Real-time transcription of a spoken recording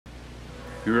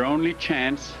Your only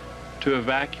chance to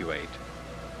evacuate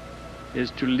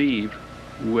is to leave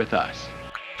with us.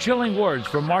 Chilling words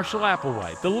from Marshall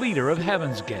Applewhite, the leader of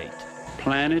Heaven's Gate.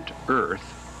 Planet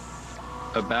Earth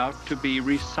about to be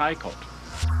recycled.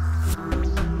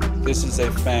 This is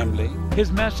a family.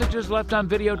 His messages left on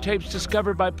videotapes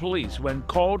discovered by police when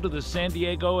called to the San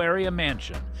Diego area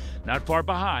mansion. Not far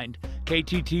behind,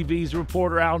 KTTV's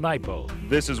reporter Al Naipo.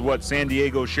 This is what San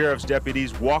Diego Sheriff's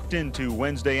deputies walked into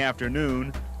Wednesday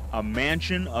afternoon, a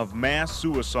mansion of mass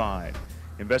suicide.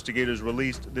 Investigators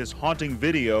released this haunting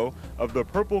video of the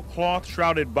purple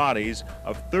cloth-shrouded bodies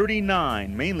of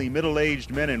 39 mainly middle-aged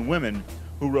men and women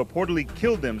who reportedly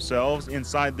killed themselves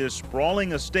inside this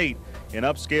sprawling estate in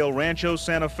upscale Rancho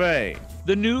Santa Fe.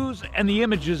 The news and the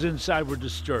images inside were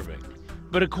disturbing.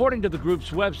 But according to the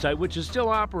group's website, which is still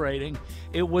operating,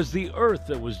 it was the earth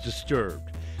that was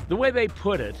disturbed. The way they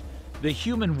put it, the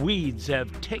human weeds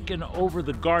have taken over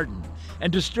the garden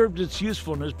and disturbed its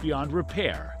usefulness beyond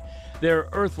repair. Their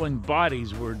earthling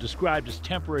bodies were described as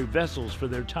temporary vessels for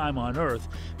their time on Earth,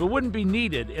 but wouldn't be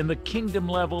needed in the kingdom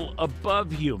level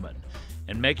above human.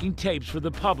 And making tapes for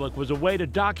the public was a way to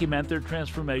document their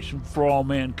transformation for all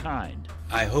mankind.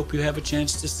 I hope you have a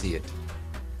chance to see it.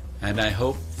 And I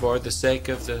hope, for the sake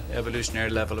of the evolutionary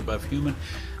level above human,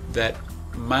 that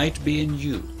might be in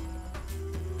you,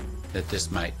 that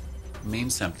this might mean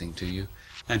something to you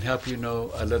and help you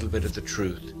know a little bit of the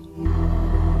truth.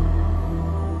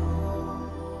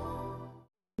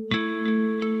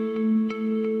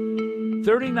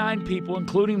 39 people,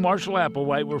 including Marshall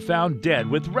Applewhite, were found dead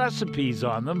with recipes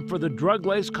on them for the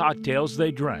drug-laced cocktails they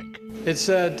drank. It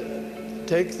said,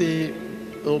 take the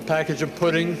little package of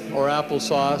pudding or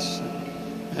applesauce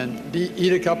and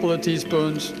eat a couple of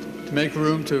teaspoons to make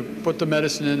room to put the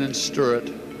medicine in and stir it.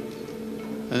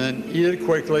 And then eat it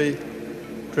quickly,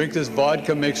 drink this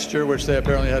vodka mixture, which they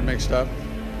apparently had mixed up,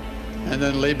 and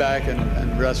then lay back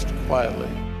and rest quietly.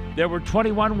 There were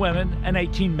 21 women and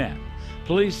 18 men.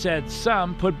 Police said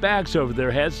some put bags over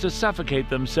their heads to suffocate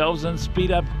themselves and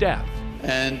speed up death.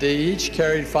 And they each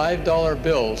carried $5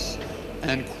 bills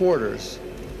and quarters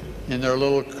in their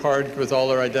little card with all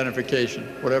their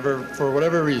identification, for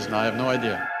whatever reason, I have no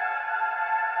idea.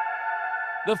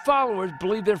 The followers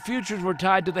believed their futures were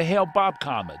tied to the Hale-Bopp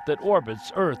comet that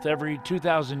orbits Earth every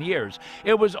 2,000 years.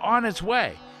 It was on its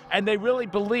way, and they really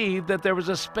believed that there was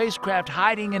a spacecraft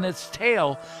hiding in its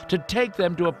tail to take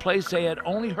them to a place they had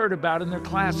only heard about in their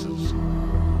classes.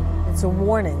 It's a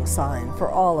warning sign for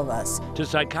all of us. To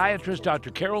psychiatrist Dr.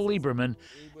 Carol Lieberman,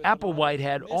 Applewhite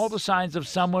had all the signs of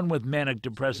someone with manic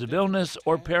depressive illness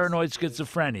or paranoid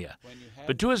schizophrenia.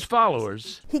 But to his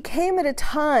followers, he came at a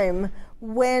time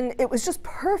when it was just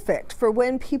perfect for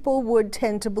when people would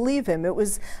tend to believe him. It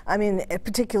was, I mean,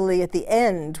 particularly at the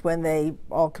end when they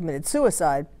all committed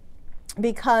suicide,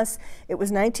 because it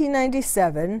was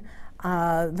 1997,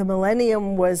 the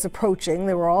millennium was approaching.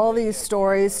 There were all these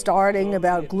stories starting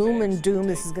about gloom and doom.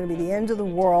 This is going to be the end of the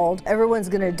world. Everyone's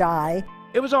going to die.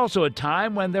 It was also a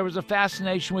time when there was a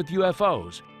fascination with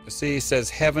UFOs. See, it says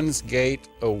Heaven's Gate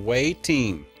Away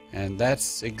Team, and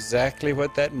that's exactly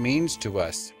what that means to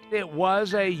us. It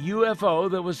was a UFO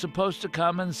that was supposed to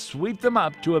come and sweep them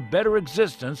up to a better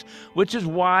existence, which is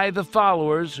why the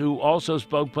followers, who also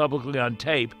spoke publicly on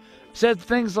tape, said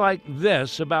things like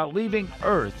this about leaving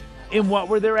Earth in what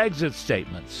were their exit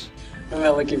statements. I've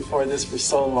been looking for this for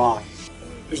so long.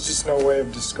 There's just no way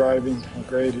of describing how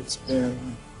great it's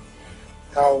been,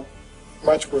 how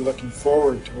much we're looking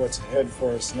forward to what's ahead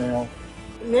for us now.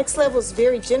 The next level is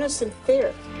very generous and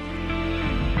fair.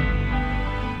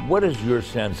 What is your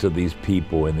sense of these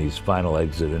people in these final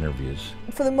exit interviews?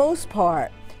 For the most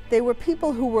part, they were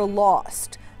people who were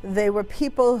lost. They were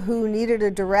people who needed a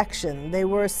direction. They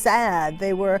were sad.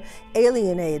 They were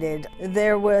alienated.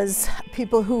 There was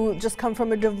people who just come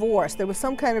from a divorce. There was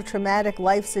some kind of traumatic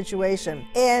life situation.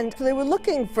 And they were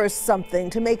looking for something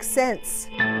to make sense.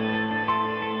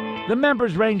 The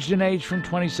members ranged in age from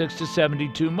 26 to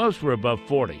 72. Most were above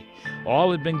 40.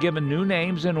 All had been given new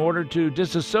names in order to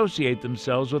disassociate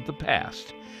themselves with the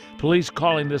past. Police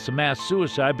calling this a mass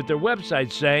suicide, but their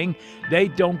website saying they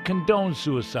don't condone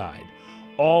suicide.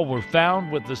 All were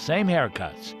found with the same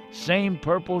haircuts, same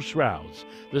purple shrouds,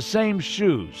 the same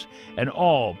shoes, and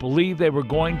all believed they were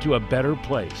going to a better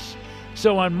place.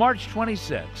 So on March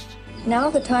 26th, now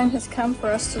the time has come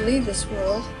for us to leave this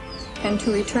world and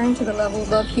to return to the level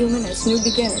above human as new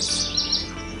beginners.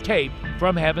 Tape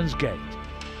from Heaven's Gate.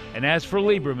 And as for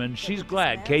Lieberman, she's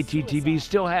glad KTTV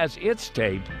still has its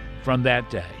tape from that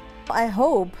day. I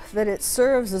hope that it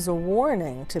serves as a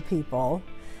warning to people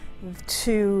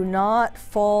to not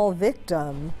fall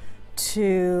victim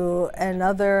to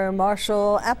another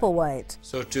Marshall Applewhite.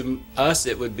 So to us,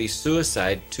 it would be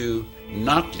suicide to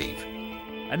not leave.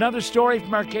 Another story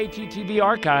from our KTTV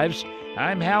archives.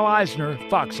 I'm Hal Eisner,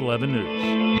 Fox 11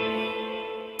 News.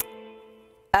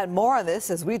 And more on this,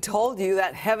 as we told you,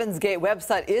 that Heaven's Gate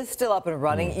website is still up and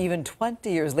running even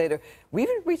 20 years later. We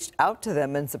even reached out to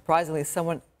them, and surprisingly,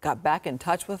 someone got back in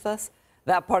touch with us.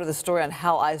 That part of the story on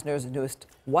Hal Eisner's newest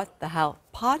What the Hal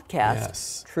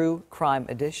podcast, True Crime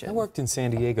Edition. I worked in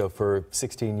San Diego for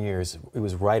 16 years. It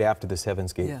was right after this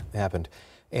Heaven's Gate happened.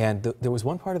 And there was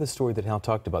one part of the story that Hal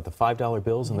talked about, the $5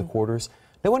 bills and the quarters.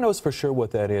 No one knows for sure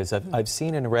what that is. I've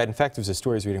seen and read, in fact, there's a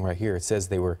story I was reading right here. It says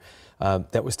they were,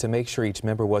 that was to make sure each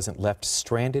member wasn't left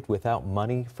stranded without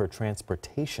money for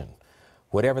transportation,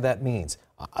 whatever that means.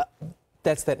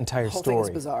 That's that entire story. The whole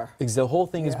thing is bizarre. The whole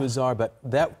thing is bizarre, but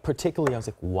that particularly, I was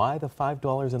like, why the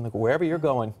 $5 in the, wherever you're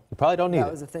going, you probably don't need it.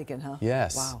 That was the thinking, huh?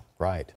 Yes. Wow. Right.